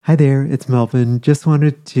Hi there, it's Melvin. Just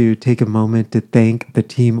wanted to take a moment to thank the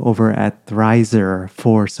team over at Thrizer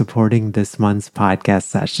for supporting this month's podcast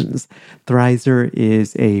sessions. Thrizer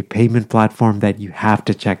is a payment platform that you have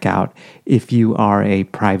to check out if you are a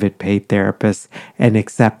private paid therapist and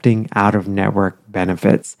accepting out-of-network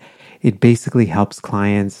benefits. It basically helps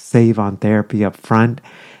clients save on therapy up front.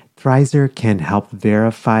 Thrizer can help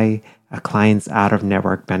verify a client's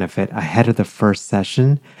out-of-network benefit ahead of the first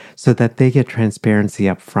session so that they get transparency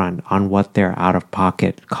up front on what their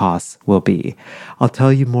out-of-pocket costs will be. I'll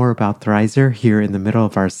tell you more about Thrizer here in the middle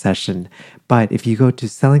of our session, but if you go to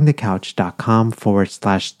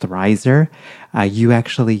sellingthecouch.com/Thrizer, you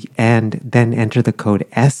actually and then enter the code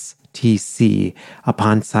STC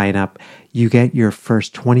upon sign up, you get your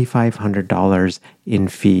first $2,500 in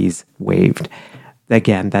fees waived.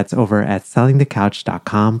 Again, that's over at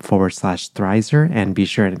sellingthecouch.com/Thrizer, and be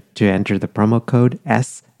sure to enter the promo code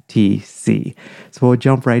STC. So we'll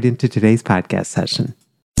jump right into today's podcast session.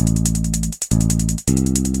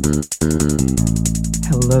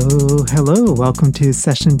 Hello. Welcome to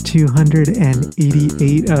session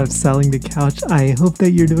 288 of Selling the Couch. I hope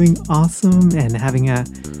that you're doing awesome and having a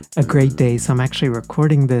great day. So I'm actually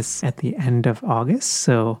recording this at the end of August,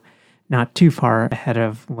 so not too far ahead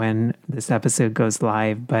of when this episode goes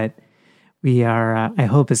live, but we are, I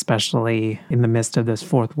hope, especially in the midst of this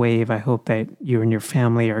fourth wave, I hope that you and your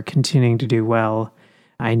family are continuing to do well.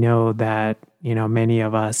 I know that, many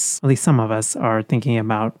of us, at least some of us, are thinking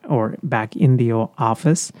about or back in the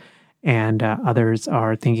office, and others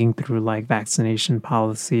are thinking through like vaccination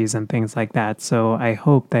policies and things like that. So I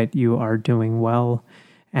hope that you are doing well.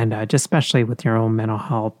 And just especially with your own mental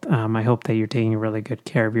health, I hope that you're taking really good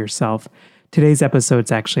care of yourself. Today's episode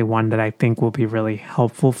is actually one that I think will be really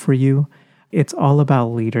helpful for you. It's all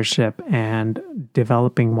about leadership and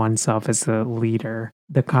developing oneself as a leader.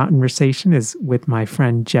 The conversation is with my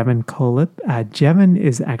friend Jevin Kolip. Jevin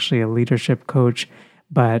is actually a leadership coach,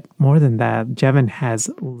 but more than that, Jevin has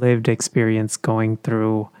lived experience going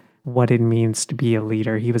through what it means to be a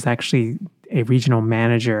leader. He was actually a regional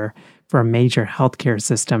manager for a major healthcare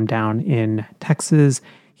system down in Texas.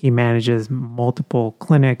 He manages multiple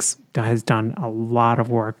clinics, has done a lot of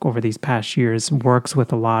work over these past years, works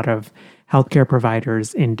with a lot of healthcare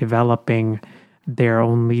providers in developing their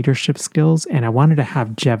own leadership skills. And I wanted to have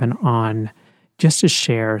Jevin on just to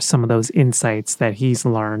share some of those insights that he's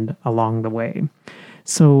learned along the way.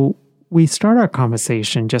 So we start our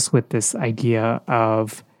conversation just with this idea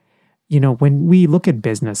of, when we look at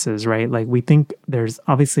businesses, right? Like we think there's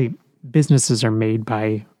obviously businesses are made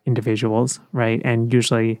by individuals, right? And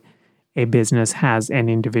usually a business has an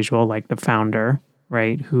individual like the founder,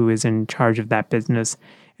 right, who is in charge of that business.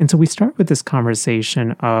 And so we start with this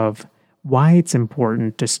conversation of why it's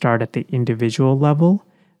important to start at the individual level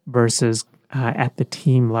versus at the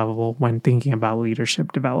team level when thinking about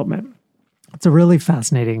leadership development. It's a really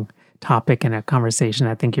fascinating topic and a conversation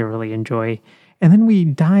I think you'll really enjoy. And then we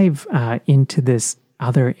dive into this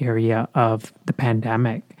other area of the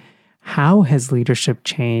pandemic. How has leadership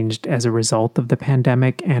changed as a result of the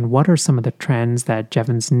pandemic, and what are some of the trends that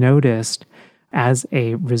Jevin's noticed as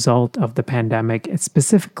a result of the pandemic,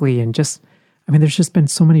 specifically in there's just been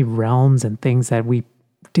so many realms and things that we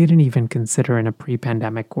didn't even consider in a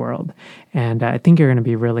pre-pandemic world. And I think you're going to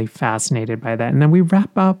be really fascinated by that. And then we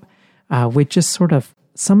wrap up with just sort of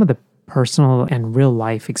some of the personal and real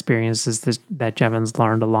life experiences that Jevin's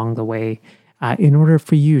learned along the way in order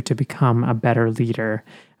for you to become a better leader.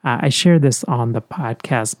 I share this on the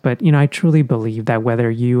podcast, but I truly believe that whether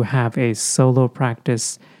you have a solo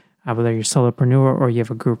practice, whether you're a solopreneur or you have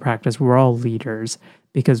a group practice, we're all leaders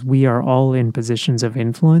because we are all in positions of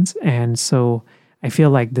influence. And so I feel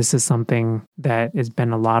like this is something that has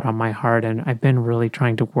been a lot on my heart, and I've been really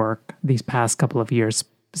trying to work these past couple of years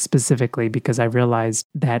specifically because I realized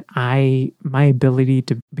that my ability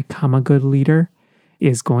to become a good leader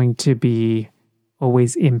is going to be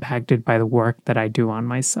always impacted by the work that I do on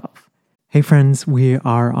myself. Hey friends, we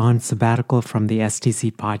are on sabbatical from the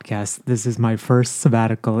STC podcast. This is my first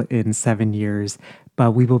sabbatical in 7 years,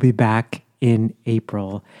 but we will be back in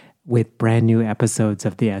April with brand new episodes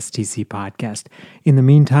of the STC podcast. In the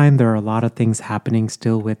meantime, there are a lot of things happening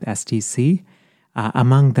still with STC.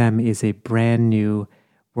 Among them is a brand new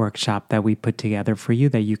workshop that we put together for you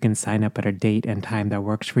that you can sign up at a date and time that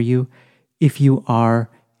works for you. If you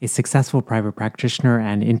are a successful private practitioner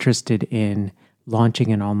and interested in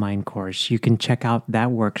launching an online course, you can check out that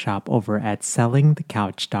workshop over at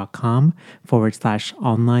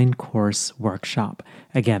sellingthecouch.com/online course workshop.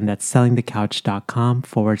 Again, that's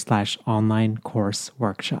sellingthecouch.com/online course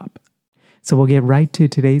workshop. So we'll get right to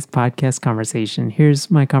today's podcast conversation. Here's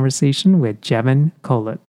my conversation with Jevin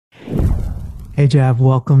Kolip. Hey, Jab,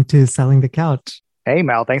 welcome to Selling the Couch. Hey,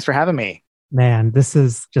 Mel, thanks for having me. Man, this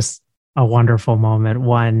is just a wonderful moment.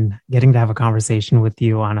 One, getting to have a conversation with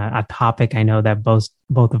you on a topic I know that both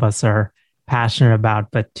of us are passionate about,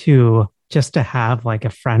 but two, just to have like a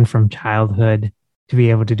friend from childhood to be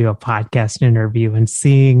able to do a podcast interview and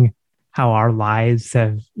seeing how our lives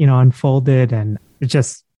have, unfolded, and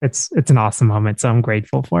it's an awesome moment. So I'm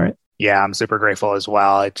grateful for it. Yeah, I'm super grateful as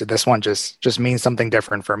well. This one just means something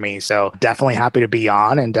different for me. So definitely happy to be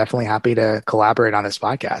on and definitely happy to collaborate on this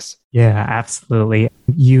podcast. Yeah, absolutely.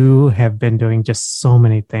 You have been doing just so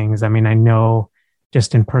many things. I mean, I know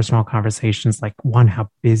just in personal conversations, like one, how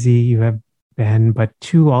busy you have been, but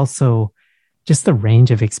two, also just the range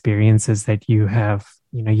of experiences that you've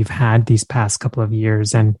had these past couple of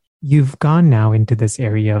years. And you've gone now into this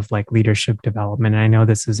area of like leadership development. And I know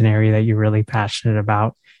this is an area that you're really passionate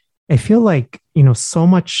about. I feel like, so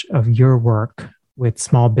much of your work with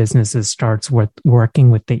small businesses starts with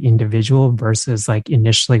working with the individual versus like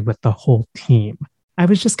initially with the whole team. I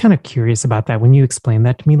was just kind of curious about that. When you explained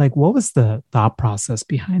that to me, like what was the thought process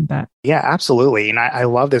behind that? Yeah, absolutely. And I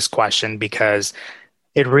love this question because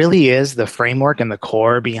it really is the framework and the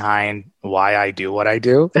core behind why I do what I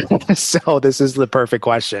do. So this is the perfect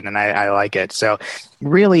question and I like it. So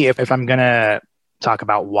really, if I'm going to talk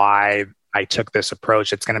about why I took this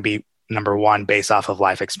approach, it's going to be number one, based off of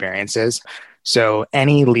life experiences. So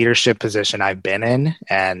any leadership position I've been in,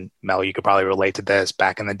 and Mel, you could probably relate to this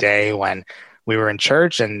back in the day when we were in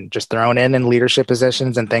church and just thrown in leadership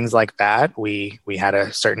positions and things like that. We had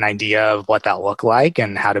a certain idea of what that looked like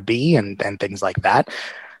and how to be and things like that.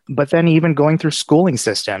 But then even going through schooling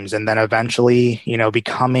systems and then eventually,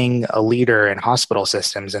 becoming a leader in hospital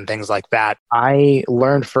systems and things like that, I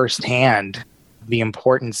learned firsthand the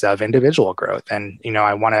importance of individual growth. And,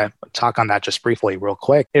 I want to talk on that just briefly, real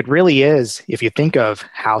quick. It really is, if you think of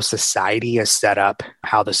how society is set up,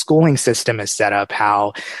 how the schooling system is set up,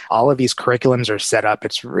 how all of these curriculums are set up,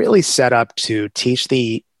 it's really set up to teach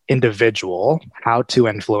the individual how to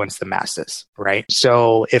influence the masses, right?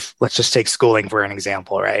 So if let's just take schooling for an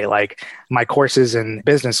example, right? Like my courses in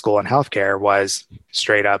business school and healthcare was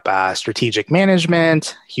straight up strategic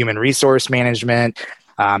management, human resource management,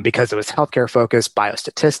 because it was healthcare focused,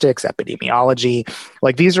 biostatistics, epidemiology.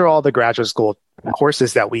 Like these are all the graduate school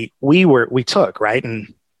courses that we took, right?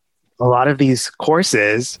 And a lot of these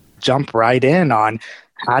courses jump right in on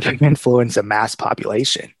how to influence a mass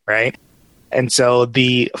population, right? And so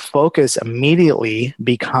the focus immediately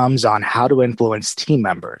becomes on how to influence team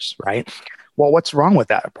members, right? Well, what's wrong with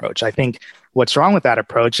that approach? I think what's wrong with that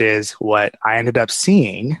approach is what I ended up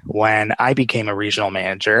seeing when I became a regional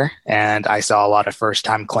manager and I saw a lot of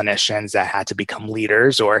first-time clinicians that had to become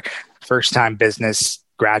leaders or first-time business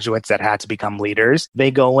graduates that had to become leaders.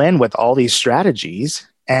 They go in with all these strategies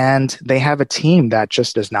and they have a team that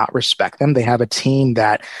just does not respect them. They have a team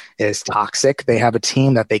that is toxic. They have a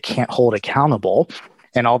team that they can't hold accountable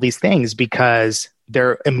and all these things because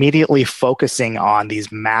they're immediately focusing on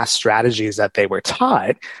these mass strategies that they were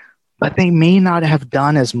taught, but they may not have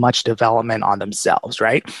done as much development on themselves,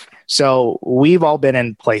 right? So we've all been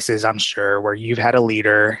in places, I'm sure, where you've had a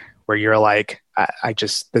leader where you're like,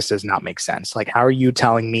 this does not make sense. Like, how are you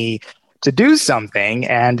telling me to do something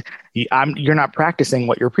and you're not practicing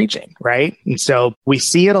what you're preaching, right? And so we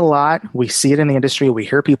see it a lot. We see it in the industry. We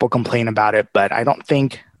hear people complain about it, but I don't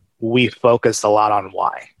think we focus a lot on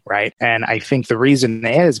why, right? And I think the reason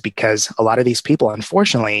is because a lot of these people,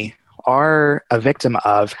 unfortunately, are a victim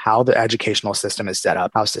of how the educational system is set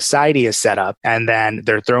up, how society is set up, and then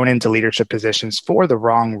they're thrown into leadership positions for the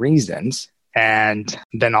wrong reasons. And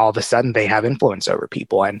then all of a sudden they have influence over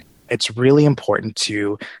people. And it's really important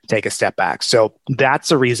to take a step back. So that's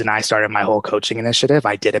the reason I started my whole coaching initiative.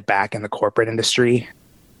 I did it back in the corporate industry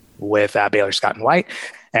with Baylor Scott and White,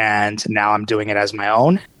 and now I'm doing it as my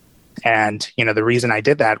own. And, the reason I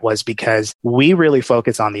did that was because we really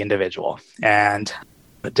focus on the individual and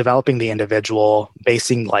developing the individual,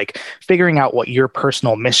 figuring out what your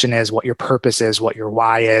personal mission is, what your purpose is, what your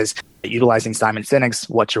why is, utilizing Simon Sinek's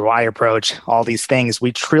what's your why approach, all these things.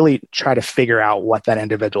 We truly try to figure out what that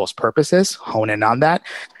individual's purpose is, hone in on that.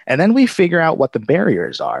 And then we figure out what the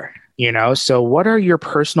barriers are, So what are your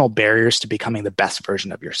personal barriers to becoming the best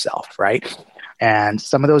version of yourself, right? And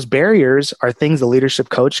some of those barriers are things a leadership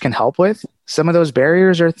coach can help with. Some of those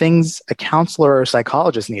barriers are things a counselor or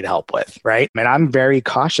psychologist need help with, right? And I'm very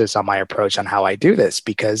cautious on my approach on how I do this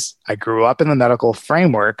because I grew up in the medical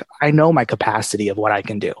framework. I know my capacity of what I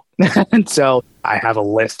can do. And so I have a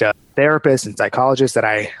list of therapists and psychologists that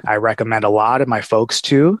I recommend a lot of my folks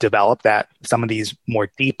to develop some of these more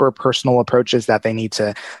deeper personal approaches that they need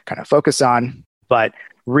to kind of focus on. But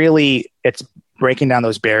really, it's breaking down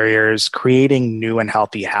those barriers, creating new and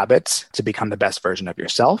healthy habits to become the best version of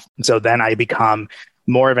yourself. And so then I become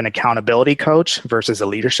more of an accountability coach versus a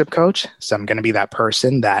leadership coach. So I'm going to be that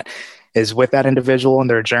person that is with that individual in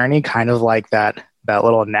their journey, kind of like that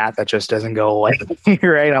little gnat that just doesn't go away,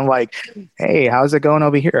 right? I'm like, hey, how's it going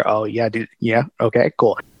over here? Oh, yeah, dude. Yeah. Okay,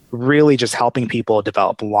 cool. Really just helping people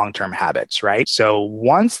develop long-term habits, right? So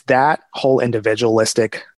once that whole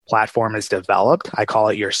individualistic platform is developed, I call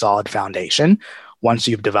it your solid foundation. Once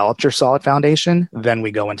you've developed your solid foundation, then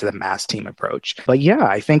we go into the mass team approach. But yeah,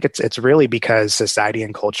 I think it's really because society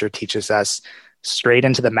and culture teaches us straight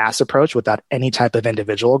into the mass approach without any type of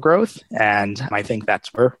individual growth. And I think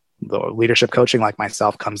that's where the leadership coaching like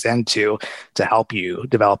myself comes in to help you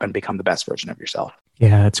develop and become the best version of yourself.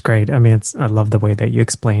 Yeah, it's great. I mean, I love the way that you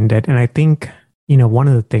explained it. And I think, one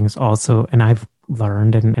of the things also, and I've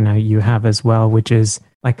learned, and you have as well, which is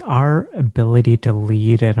like our ability to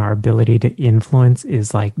lead and our ability to influence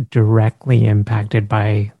is like directly impacted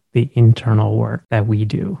by the internal work that we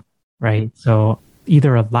do, right? So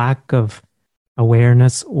either a lack of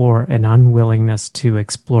awareness or an unwillingness to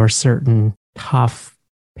explore certain tough,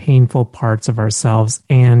 painful parts of ourselves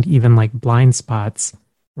and even like blind spots,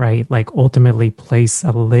 right? Like ultimately place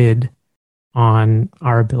a lid on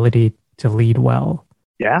our ability to lead well.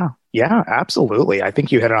 Yeah, absolutely. I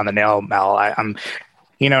think you hit it on the nail, Mel. I'm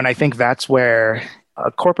and I think that's where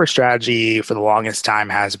a corporate strategy for the longest time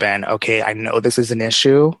has been, okay, I know this is an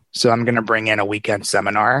issue, so I'm going to bring in a weekend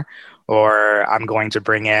seminar, or I'm going to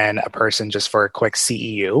bring in a person just for a quick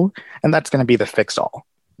CEU, and that's going to be the fix-all,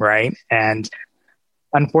 right? And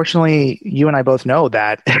unfortunately, you and I both know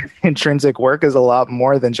that intrinsic work is a lot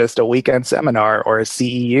more than just a weekend seminar or a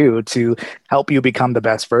CEU to help you become the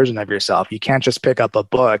best version of yourself. You can't just pick up a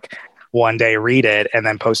book one day, read it, and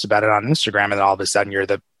then post about it on Instagram, and then all of a sudden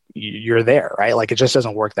you're there, right? Like it just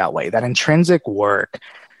doesn't work that way. That intrinsic work,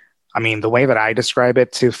 I mean, the way that I describe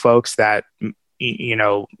it to folks that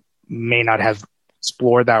may not have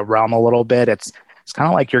explored that realm a little bit, it's kind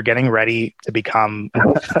of like you're getting ready to become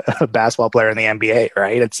a basketball player in the NBA,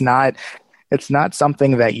 right? It's not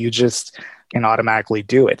something that you just can automatically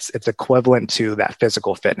do. It's equivalent to that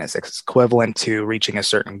physical fitness. It's equivalent to reaching a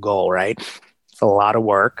certain goal, right? It's a lot of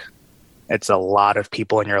work. It's a lot of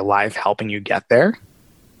people in your life helping you get there.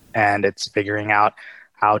 And it's figuring out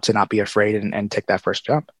how to not be afraid and take that first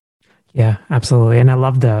jump. Yeah, absolutely. And I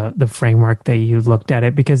love the framework that you looked at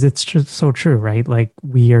it because it's just so true, right? Like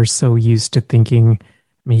we are so used to thinking,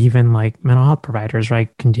 I mean, even like mental health providers, right?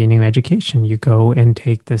 Continuing education, you go and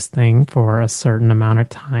take this thing for a certain amount of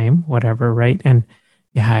time, whatever, right? And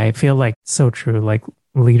yeah, I feel like so true. Like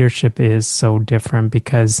leadership is so different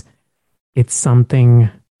because it's something,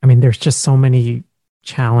 I mean, there's just so many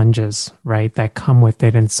challenges, right, that come with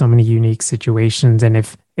it and so many unique situations. And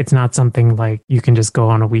if it's not something like you can just go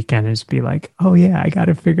on a weekend and just be like, oh yeah, I got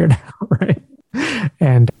it figured out, right?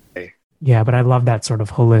 And yeah, but I love that sort of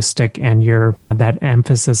holistic and that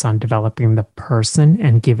emphasis on developing the person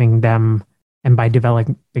and giving them, and by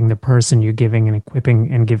developing the person, you're giving and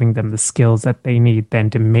equipping and giving them the skills that they need then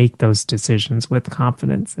to make those decisions with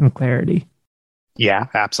confidence and clarity. Yeah,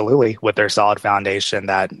 absolutely. With their solid foundation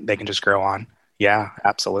that they can just grow on. Yeah,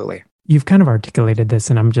 absolutely. You've kind of articulated this,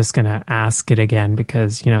 and I'm just going to ask it again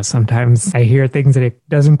because, sometimes I hear things that it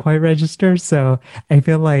doesn't quite register. So I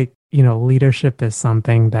feel like, leadership is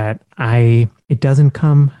something that it doesn't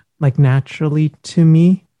come like naturally to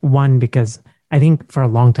me. One, because I think for a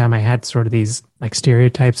long time I had sort of these like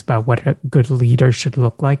stereotypes about what a good leader should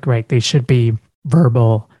look like, right? They should be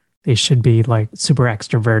verbal. They should be like super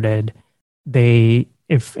extroverted.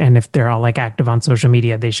 If they're all like active on social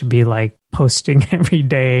media, they should be like posting every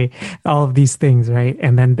day, all of these things, right?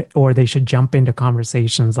 And then, or they should jump into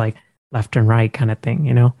conversations like left and right kind of thing,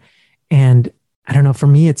 And I don't know, for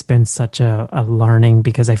me, it's been such a learning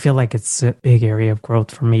because I feel like it's a big area of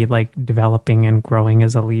growth for me, like developing and growing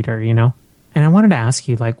as a leader, And I wanted to ask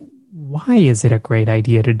you, like, why is it a great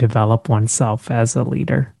idea to develop oneself as a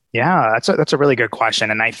leader? Yeah, that's a really good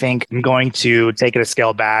question. And I think I'm going to take it a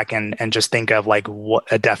scale back and just think of like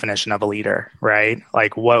what a definition of a leader, right?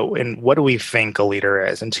 Like what do we think a leader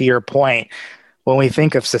is? And to your point, when we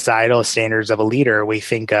think of societal standards of a leader, we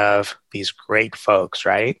think of these great folks,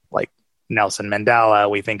 right? Like Nelson Mandela,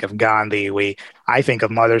 we think of Gandhi, I think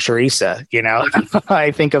of Mother Teresa,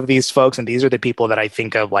 I think of these folks, and these are the people that I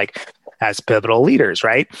think of like as pivotal leaders,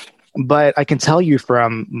 right? But I can tell you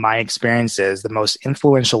from my experiences, the most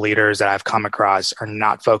influential leaders that I've come across are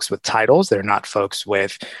not folks with titles. They're not folks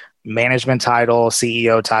with management titles,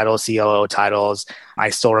 CEO titles, COO titles. I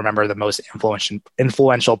still remember the most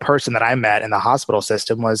influential person that I met in the hospital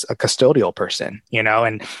system was a custodial person,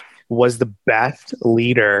 and was the best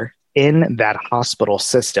leader in that hospital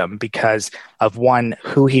system because of one,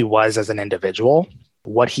 who he was as an individual,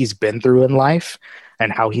 what he's been through in life,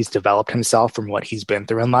 and how he's developed himself from what he's been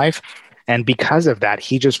through in life. And because of that,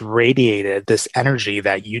 he just radiated this energy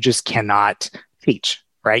that you just cannot teach,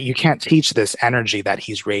 right? You can't teach this energy that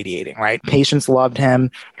he's radiating, right? Patients loved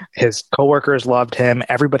him. His coworkers loved him.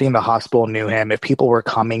 Everybody in the hospital knew him. If people were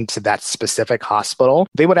coming to that specific hospital,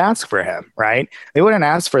 they would ask for him, right? They wouldn't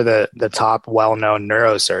ask for the top well-known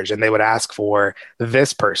neurosurgeon. They would ask for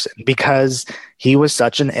this person because he was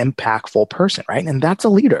such an impactful person, right? And that's a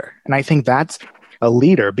leader. And I think that's a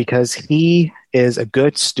leader because he is a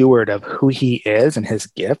good steward of who he is and his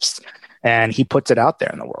gifts. And he puts it out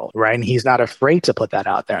there in the world, right? And he's not afraid to put that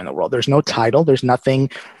out there in the world. There's no title. There's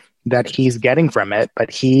nothing that he's getting from it,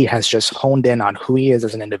 but he has just honed in on who he is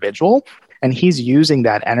as an individual. And he's using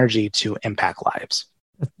that energy to impact lives.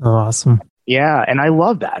 That's so awesome. Yeah. And I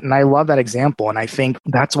love that. And I love that example. And I think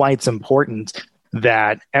that's why it's important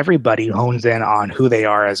that everybody hones in on who they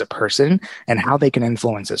are as a person and how they can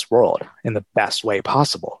influence this world in the best way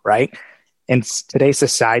possible, right? In today's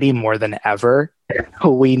society, more than ever,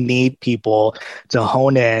 we need people to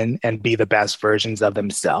hone in and be the best versions of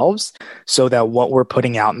themselves so that what we're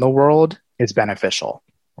putting out in the world is beneficial,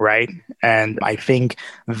 right? And I think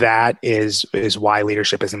that is why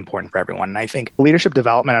leadership is important for everyone. And I think leadership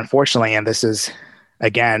development, unfortunately, and this is,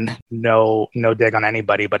 again, no dig on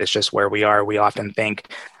anybody, but it's just where we are. We often think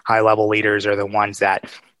high-level leaders are the ones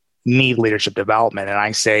that need leadership development. And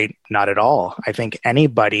I say not at all. I think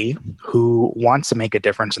anybody who wants to make a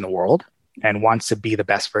difference in the world and wants to be the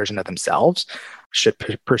best version of themselves should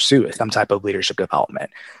pursue some type of leadership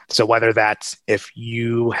development. So whether that's if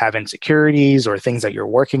you have insecurities or things that you're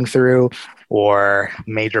working through or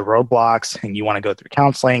major roadblocks and you want to go through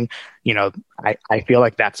counseling, I feel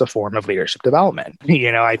like that's a form of leadership development.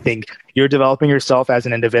 I think you're developing yourself as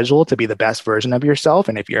an individual to be the best version of yourself.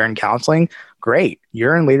 And if you're in counseling, great,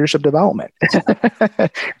 you're in leadership development.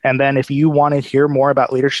 And then if you want to hear more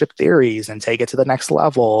about leadership theories and take it to the next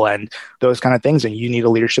level and those kind of things, and you need a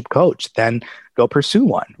leadership coach, then go pursue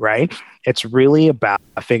one, right? It's really about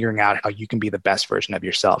figuring out how you can be the best version of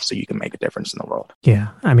yourself so you can make a difference in the world. Yeah.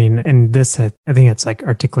 I mean, and this, I think it's like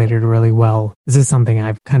articulated really well. This is something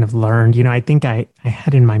I've kind of learned. I think I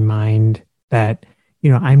had in my mind that,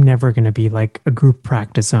 I'm never going to be like a group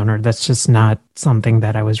practice owner. That's just not something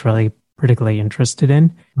that I was really particularly interested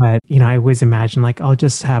in. But, I always imagined like, I'll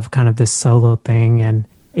just have kind of this solo thing. And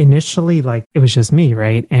initially, like, it was just me,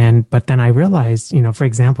 right? But then I realized, for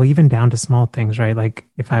example, even down to small things, right? Like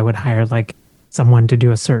if I would hire like someone to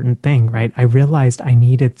do a certain thing, right? I realized I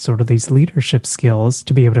needed sort of these leadership skills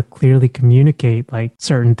to be able to clearly communicate like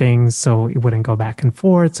certain things so it wouldn't go back and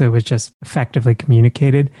forth. So it was just effectively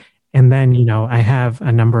communicated. And then, I have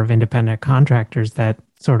a number of independent contractors that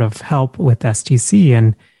sort of help with STC.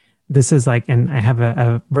 And this is like, and I have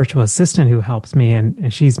a virtual assistant who helps me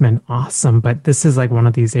and she's been awesome. But this is like one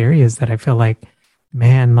of these areas that I feel like,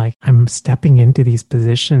 man, like I'm stepping into these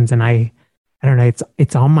positions and I don't know,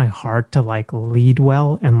 it's on my heart to like lead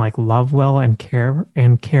well and like love well and care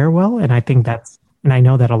well. And I think and I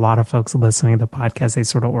know that a lot of folks listening to the podcast, they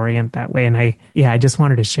sort of orient that way. And I just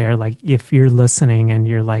wanted to share, like, if you're listening and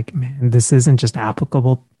you're like, man, this isn't just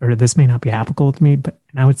applicable, or this may not be applicable to me, but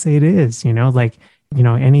I would say it is,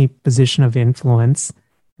 any position of influence,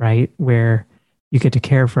 right, where you get to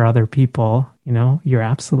care for other people, you're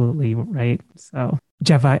absolutely right. So,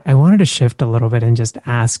 Jeff, I wanted to shift a little bit and just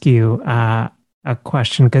ask you a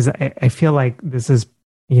question, because I feel like this is,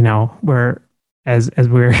 where as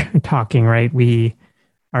we're talking, right, we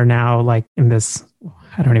are now like in this,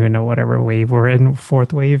 I don't even know whatever wave we're in,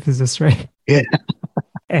 fourth wave, is this right? Yeah.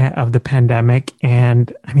 Of the pandemic.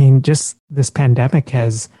 And I mean, just this pandemic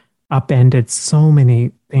has upended so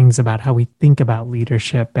many things about how we think about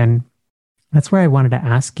leadership. And that's where I wanted to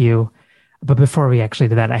ask you. But before we actually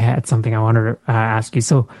did that, I had something I wanted to ask you.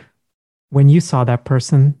 So when you saw that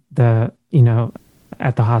person, at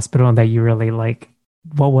the hospital, and that you really like,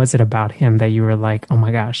 what was it about him that you were like, oh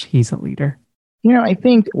my gosh, he's a leader? I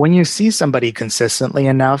think when you see somebody consistently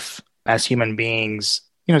enough as human beings,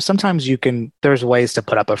 sometimes there's ways to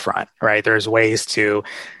put up a front, right? There's ways to,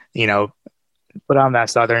 put on that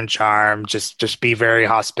Southern charm, just be very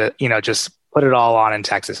just put it all on in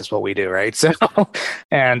Texas is what we do, right? So,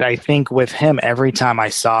 and I think with him, every time I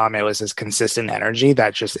saw him, it was this consistent energy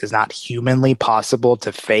that just is not humanly possible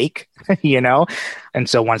to fake, And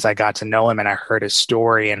so once I got to know him and I heard his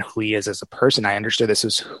story and who he is as a person, I understood this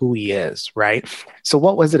is who he is, right? So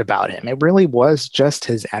what was it about him? It really was just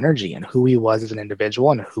his energy and who he was as an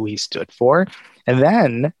individual and who he stood for. And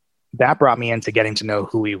then that brought me into getting to know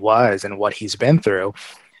who he was and what he's been through.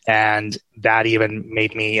 And that even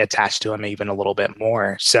made me attached to him even a little bit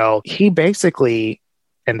more. So he basically,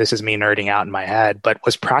 and this is me nerding out in my head, but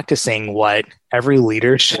was practicing what every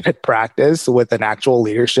leader should practice with an actual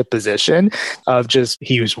leadership position of just,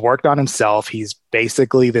 he's worked on himself. He's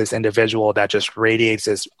basically this individual that just radiates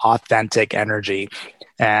this authentic energy,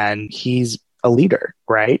 and he's a leader,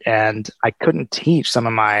 right? And I couldn't teach some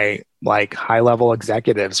of my like high level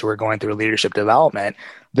executives who are going through leadership development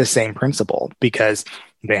the same principle because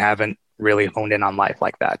they haven't really honed in on life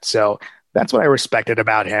like that. So that's what I respected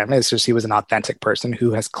about him. Is just he was an authentic person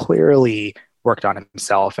who has clearly worked on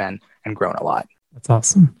himself and grown a lot. That's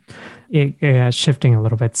awesome. Shifting a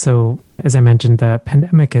little bit. So as I mentioned, the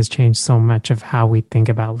pandemic has changed so much of how we think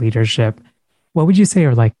about leadership. What would you say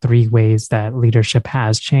are like 3 ways that leadership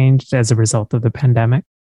has changed as a result of the pandemic?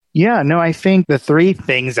 Yeah, no, I think the 3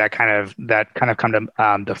 things that kind of come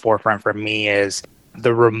to the forefront for me is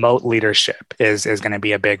the remote leadership is going to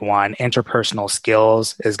be a big one. Interpersonal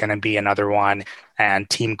skills is going to be another one. And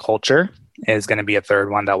team culture is going to be a third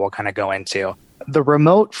one that we'll kind of go into. The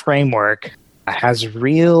remote framework has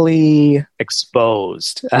really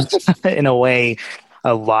exposed, in a way,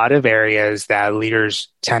 a lot of areas that leaders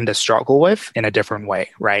tend to struggle with in a different way,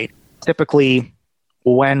 right? Typically,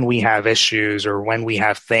 when we have issues or when we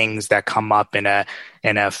have things that come up in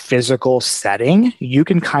a physical setting, you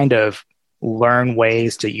can kind of learn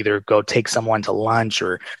ways to either go take someone to lunch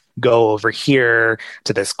or go over here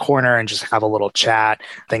to this corner and just have a little chat,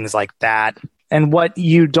 things like that. And what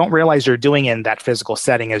you don't realize you're doing in that physical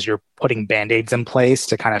setting is you're putting band-aids in place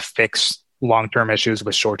to kind of fix long-term issues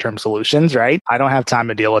with short-term solutions, right? I don't have time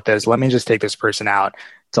to deal with this. Let me just take this person out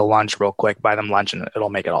to lunch real quick, buy them lunch, and it'll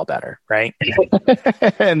make it all better, right?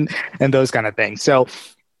 and those kind of things. So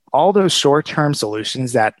all those short-term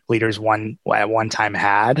solutions that leaders at one time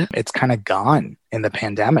had, it's kind of gone in the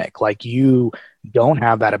pandemic. Like you don't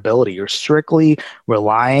have that ability. You're strictly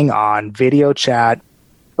relying on video chat,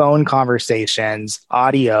 phone conversations,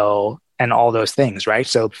 audio, and all those things, right?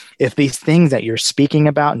 So if these things that you're speaking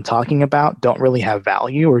about and talking about don't really have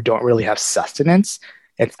value or don't really have sustenance,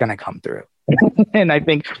 it's going to come through. And I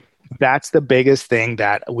think that's the biggest thing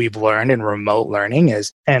that we've learned in remote learning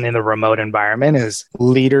and in the remote environment is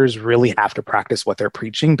leaders really have to practice what they're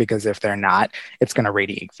preaching, because if they're not, it's going to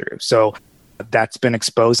radiate through. So that's been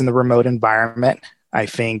exposed in the remote environment. I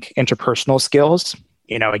think interpersonal skills,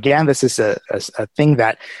 again, this is a thing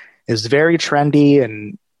that is very trendy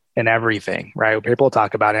and everything, right? People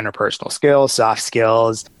talk about interpersonal skills, soft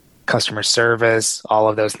skills, customer service, all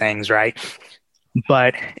of those things, right?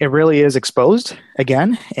 But it really is exposed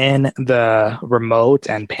again in the remote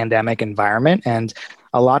and pandemic environment. And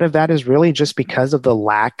a lot of that is really just because of the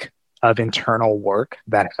lack of internal work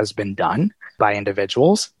that has been done by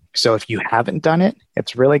individuals. So if you haven't done it,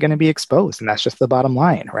 it's really going to be exposed. And that's just the bottom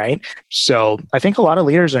line, right? So I think a lot of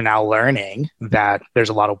leaders are now learning that there's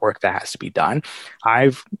a lot of work that has to be done.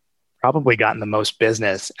 I've probably gotten the most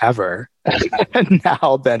business ever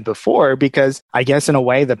now than before, because I guess in a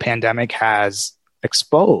way the pandemic has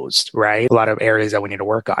exposed, right? A lot of areas that we need to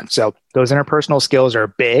work on. So those interpersonal skills are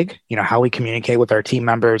big, how we communicate with our team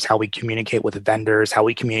members, how we communicate with vendors, how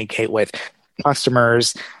we communicate with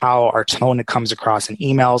customers, how our tone comes across in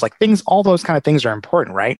emails, like things, all those kind of things are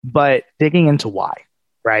important, right? But digging into why,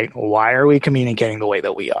 right? Why are we communicating the way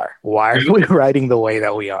that we are? Why are we writing the way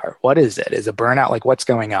that we are? What is it? Is it burnout? Like what's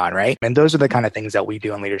going on, right? And those are the kind of things that we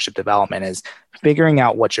do in leadership development, is figuring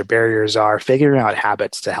out what your barriers are, figuring out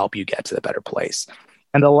habits to help you get to the better place.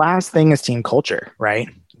 And the last thing is team culture, right?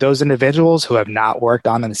 Those individuals who have not worked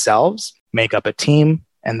on themselves make up a team,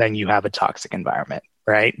 and then you have a toxic environment,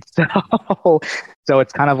 right? So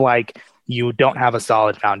it's kind of like you don't have a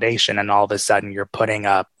solid foundation, and all of a sudden you're putting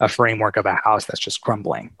up a framework of a house that's just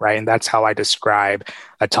crumbling, right? And that's how I describe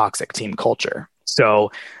a toxic team culture.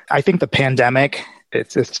 So I think the pandemic,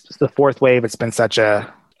 it's the 4th wave. It's been such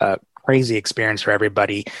a crazy experience for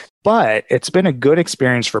everybody, but it's been a good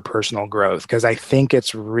experience for personal growth, because I think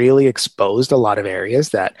it's really exposed a lot of areas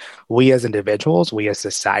that we as individuals, we as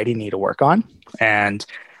society need to work on, and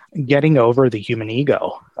getting over the human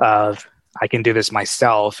ego of I can do this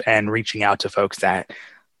myself, and reaching out to folks that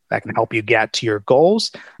can help you get to your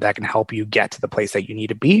goals, that can help you get to the place that you need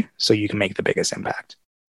to be so you can make the biggest impact.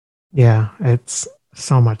 Yeah, it's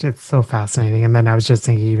so much. It's so fascinating. And then I was just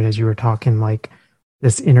thinking, even as you were talking, like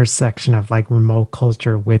this intersection of like remote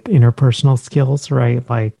culture with interpersonal skills, right?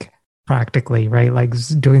 Like practically, right? Like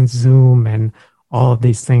doing Zoom and all of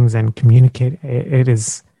these things and communicate.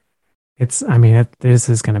 This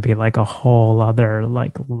is going to be like a whole other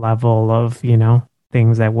like level of,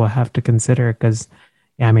 things that we'll have to consider, because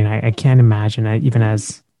Yeah, I mean, I can't imagine it, even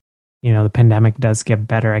as, the pandemic does get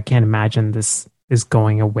better. I can't imagine this is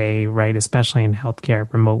going away, right? Especially in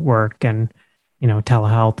healthcare, remote work and,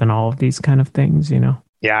 telehealth and all of these kind of things.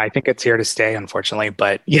 Yeah, I think it's here to stay, unfortunately,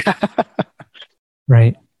 but yeah.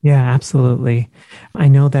 Right. Yeah, absolutely. I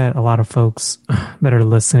know that a lot of folks that are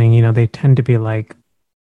listening, they tend to be like,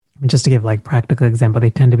 just to give like practical example,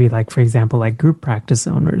 they tend to be like, for example, like group practice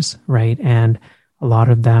owners, right? And a lot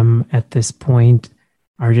of them at this point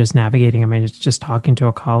are just navigating. I mean, it's just talking to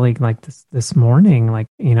a colleague like this morning, like,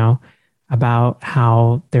 about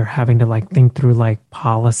how they're having to like think through like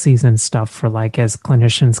policies and stuff for like as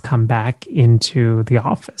clinicians come back into the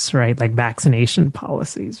office, right? Like vaccination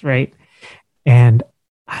policies, right? And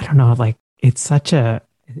I don't know, like it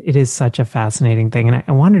is such a fascinating thing. And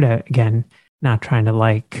I wanted to, again, not trying to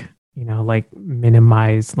like, like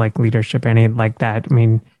minimize like leadership or anything like that. I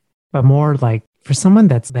mean, but more like for someone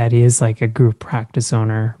that is like a group practice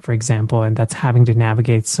owner, for example, and that's having to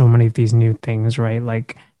navigate so many of these new things, right?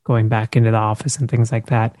 Like going back into the office and things like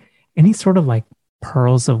that. Any sort of like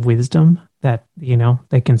pearls of wisdom that,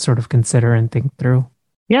 they can sort of consider and think through?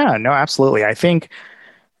 Yeah, no, absolutely. I think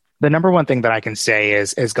the number one thing that I can say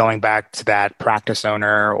is going back to that practice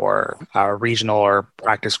owner or regional or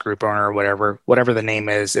practice group owner or whatever the name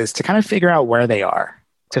is to kind of figure out where they are,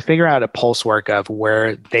 to figure out a pulse work of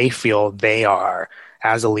where they feel they are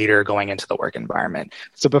as a leader going into the work environment.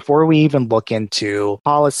 So before we even look into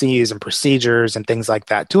policies and procedures and things like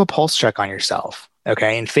that, do a pulse check on yourself.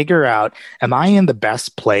 Okay. And figure out, am I in the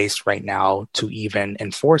best place right now to even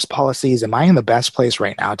enforce policies? Am I in the best place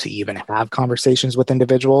right now to even have conversations with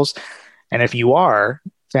individuals? And if you are,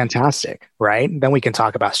 fantastic, right? Then we can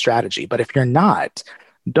talk about strategy. But if you're not,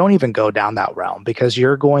 don't even go down that realm because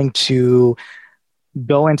you're going to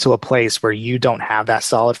go into a place where you don't have that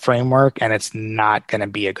solid framework and it's not going to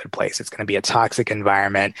be a good place. It's going to be a toxic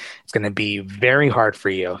environment. It's going to be very hard for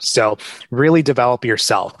you. So really develop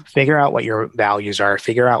yourself, figure out what your values are,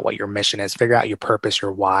 figure out what your mission is, figure out your purpose,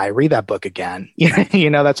 your why, read that book again.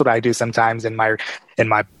 That's what I do sometimes in my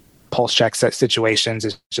pulse check set situations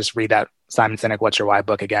is just read that Simon Sinek, What's Your Why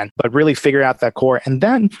book again, but really figure out that core and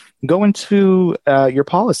then go into your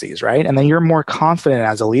policies, right? And then you're more confident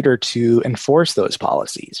as a leader to enforce those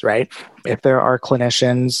policies, right? If there are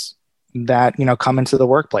clinicians that, come into the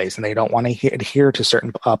workplace and they don't want to adhere to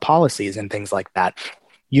certain policies and things like that,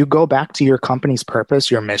 you go back to your company's purpose,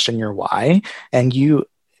 your mission, your why, and you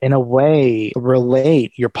in a way,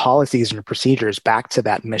 relate your policies and your procedures back to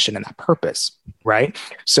that mission and that purpose, right?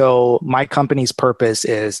 So my company's purpose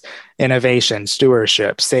is innovation,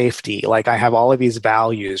 stewardship, safety. Like I have all of these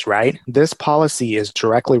values, right? This policy is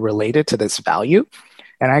directly related to this value.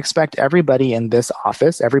 And I expect everybody in this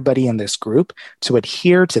office, everybody in this group to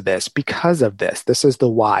adhere to this because of this. This is the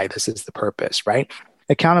why, this is the purpose, right?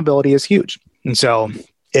 Accountability is huge. And so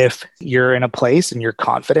if you're in a place and you're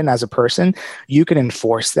confident as a person, you can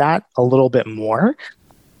enforce that a little bit more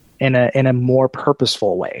in a more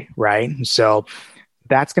purposeful way, right? So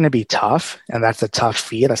that's going to be tough, and that's a tough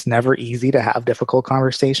feat. That's never easy to have difficult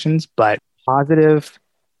conversations, but positive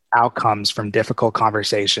outcomes from difficult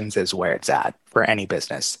conversations is where it's at for any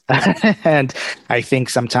business. And I think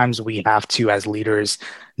sometimes we have to, as leaders,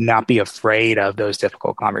 not be afraid of those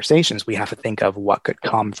difficult conversations. We have to think of what could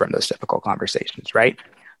come from those difficult conversations, right?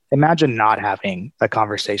 Imagine not having a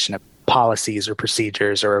conversation of policies or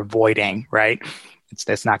procedures or avoiding, right?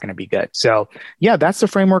 It's not going to be good. So yeah, that's the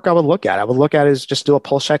framework I would look at. I would look at is just do a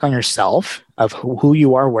pulse check on yourself of who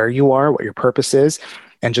you are, where you are, what your purpose is,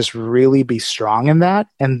 and just really be strong in that.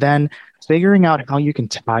 And then figuring out how you can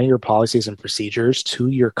tie your policies and procedures to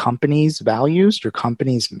your company's values, your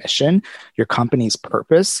company's mission, your company's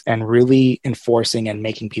purpose, and really enforcing and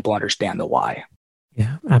making people understand the why.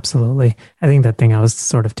 Yeah, absolutely. I think that thing I was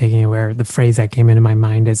sort of taking aware, the phrase that came into my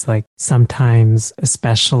mind is like sometimes,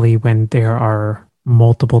 especially when there are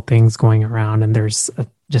multiple things going around and there's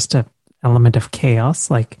just a element of chaos,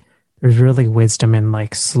 like there's really wisdom in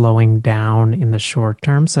like slowing down in the short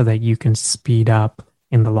term so that you can speed up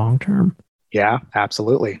in the long term. Yeah,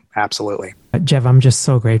 absolutely. Absolutely. Jeff, I'm just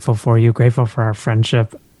so grateful for you, grateful for our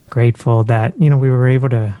friendship, grateful that, we were able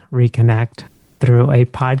to reconnect through a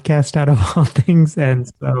podcast out of all things.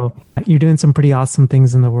 And so you're doing some pretty awesome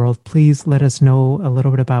things in the world. Please let us know a little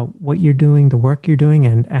bit about what you're doing, the work you're doing,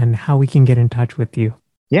 and how we can get in touch with you.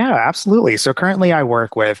 Yeah, absolutely. So currently I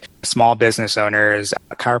work with small business owners,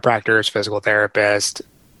 chiropractors, physical therapists,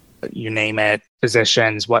 you name it,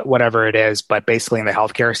 physicians, whatever it is, but basically in the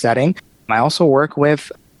healthcare setting. I also work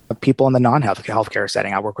with people in the non-healthcare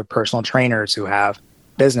setting. I work with personal trainers who have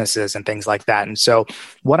businesses and things like that. And so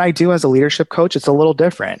what I do as a leadership coach, it's a little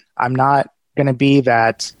different. I'm not going to be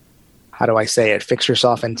that, how do I say it, fix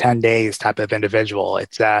yourself in 10 days type of individual.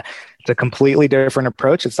 It's a completely different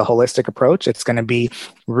approach. It's a holistic approach. It's going to be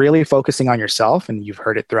really focusing on yourself. And you've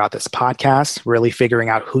heard it throughout this podcast, really figuring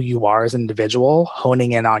out who you are as an individual,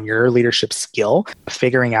 honing in on your leadership skill,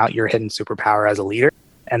 figuring out your hidden superpower as a leader,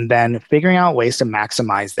 and then figuring out ways to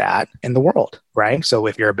maximize that in the world, right? So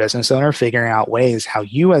if you're a business owner, figuring out ways how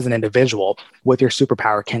you as an individual with your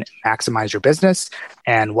superpower can maximize your business.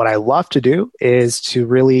 And what I love to do is to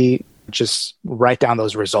really just write down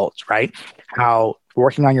those results, right? How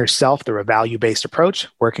working on yourself through a value-based approach,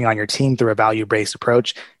 working on your team through a value-based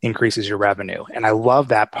approach increases your revenue. And I love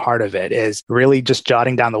that part of it is really just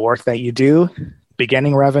jotting down the work that you do,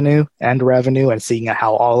 beginning revenue, end revenue, and seeing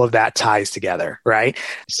how all of that ties together, right?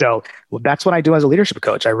 So that's what I do as a leadership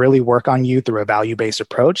coach. I really work on you through a value-based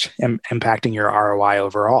approach and impacting your ROI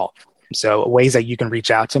overall. So ways that you can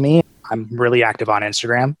reach out to me, I'm really active on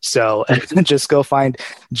Instagram. So just go find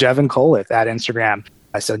Jevin Koleth at Instagram.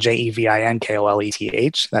 So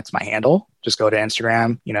JevinKoleth, that's my handle. Just go to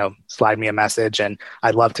Instagram, slide me a message, and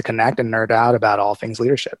I'd love to connect and nerd out about all things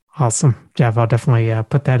leadership. Awesome. Jeff, I'll definitely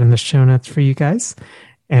put that in the show notes for you guys.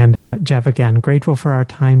 And Jeff, again, grateful for our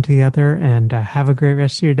time together, and have a great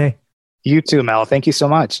rest of your day. You too, Mel. Thank you so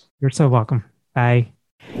much. You're so welcome. Bye.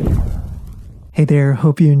 Hey there,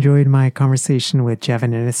 hope you enjoyed my conversation with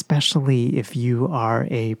Jevin, and especially if you are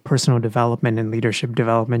a personal development and leadership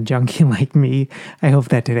development junkie like me, I hope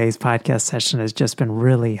that today's podcast session has just been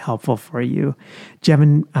really helpful for you.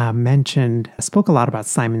 Jevin spoke a lot about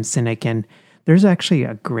Simon Sinek, and there's actually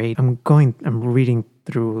I'm reading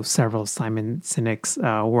through several Simon Sinek's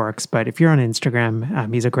works, but if you're on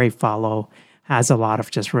Instagram, he's a great follow, has a lot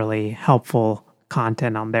of just really helpful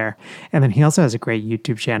content on there. And then he also has a great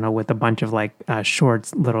YouTube channel with a bunch of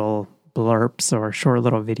short little blurbs or short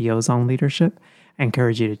little videos on leadership. I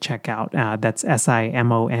encourage you to check out. That's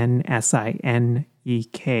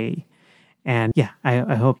SimonSinek. And yeah,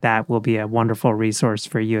 I hope that will be a wonderful resource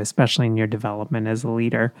for you, especially in your development as a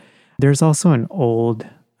leader. There's also an old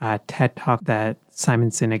TED Talk that Simon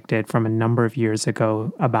Sinek did from a number of years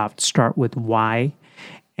ago about start with why.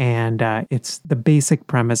 And it's the basic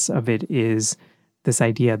premise of it is this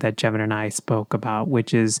idea that Jevin and I spoke about,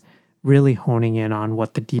 which is really honing in on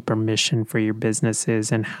what the deeper mission for your business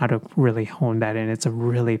is and how to really hone that in. It's a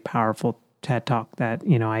really powerful TED Talk that,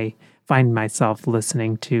 I find myself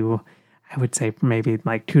listening to, I would say maybe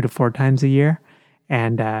 2 to 4 times a year.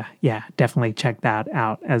 And definitely check that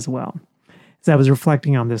out as well. As I was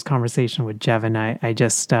reflecting on this conversation with Jevin, I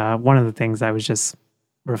just, one of the things I was just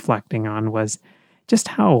reflecting on was just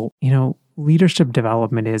how, leadership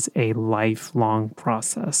development is a lifelong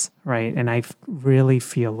process, right? And I really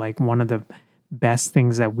feel like one of the best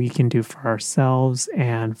things that we can do for ourselves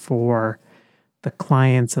and for the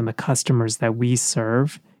clients and the customers that we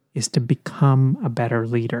serve is to become a better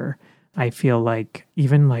leader. I feel like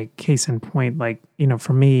even case in point,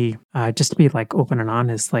 for me, just to be open and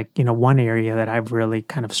honest, one area that I've really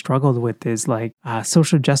kind of struggled with is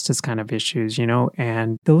social justice kind of issues,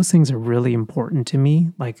 and those things are really important to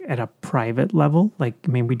me, at a private level.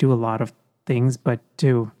 We do a lot of things, but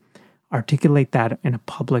to articulate that in a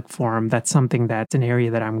public forum, that's something that's an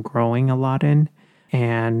area that I'm growing a lot in.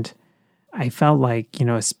 And I felt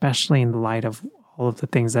especially in the light of all of the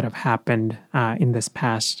things that have happened in this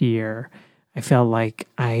past year, I felt like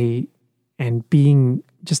being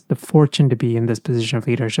just the fortune to be in this position of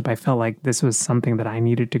leadership, I felt like this was something that I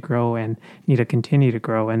needed to grow and need to continue to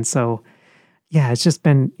grow. And so, it's just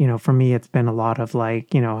been, for me, it's been a lot of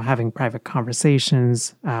having private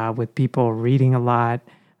conversations with people, reading a lot,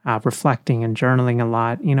 reflecting and journaling a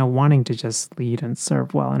lot, wanting to just lead and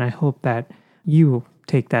serve well. And I hope that you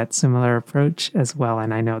take that similar approach as well,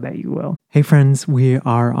 and I know that you will. Hey friends, we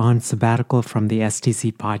are on sabbatical from the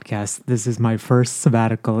STC podcast. This is my first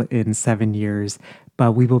sabbatical in 7 years,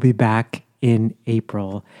 but we will be back in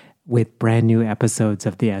April with brand new episodes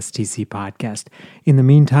of the STC podcast. In the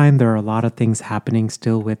meantime, there are a lot of things happening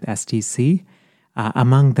still with STC.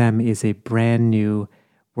 Among them is a brand new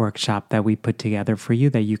workshop that we put together for you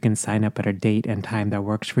that you can sign up at a date and time that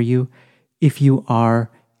works for you. If you are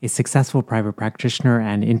a successful private practitioner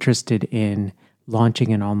and interested in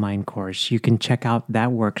launching an online course, you can check out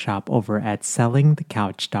that workshop over at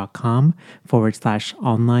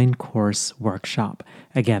sellingthecouch.com/online course workshop.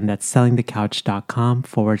 Again, that's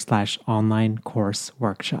sellingthecouch.com/online course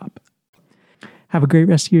workshop. Have a great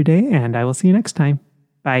rest of your day, and I will see you next time.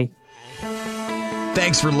 Bye.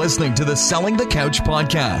 Thanks for listening to the Selling the Couch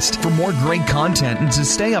podcast. For more great content and to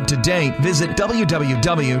stay up to date, visit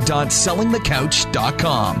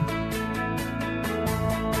www.sellingthecouch.com.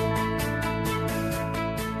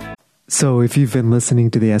 So if you've been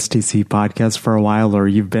listening to the STC podcast for a while, or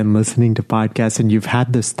you've been listening to podcasts and you've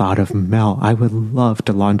had this thought of, Mel, I would love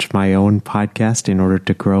to launch my own podcast in order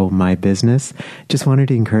to grow my business, just wanted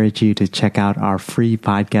to encourage you to check out our free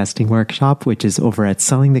podcasting workshop, which is over at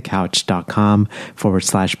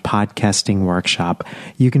sellingthecouch.com/podcasting workshop.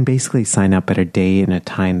 You can basically sign up at a day and a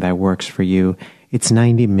time that works for you. It's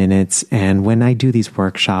 90 minutes. And when I do these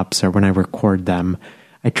workshops or when I record them,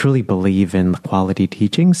 I truly believe in quality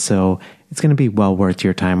teaching, so it's going to be well worth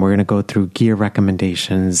your time. We're going to go through gear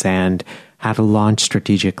recommendations and how to launch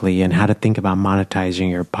strategically and how to think about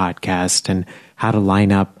monetizing your podcast and how to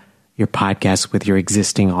line up your podcast with your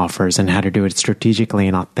existing offers and how to do it strategically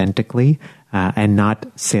and authentically and not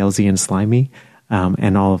salesy and slimy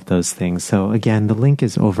and all of those things. So again, the link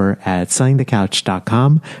is over at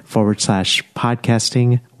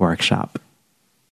sellingthecouch.com/podcasting workshop.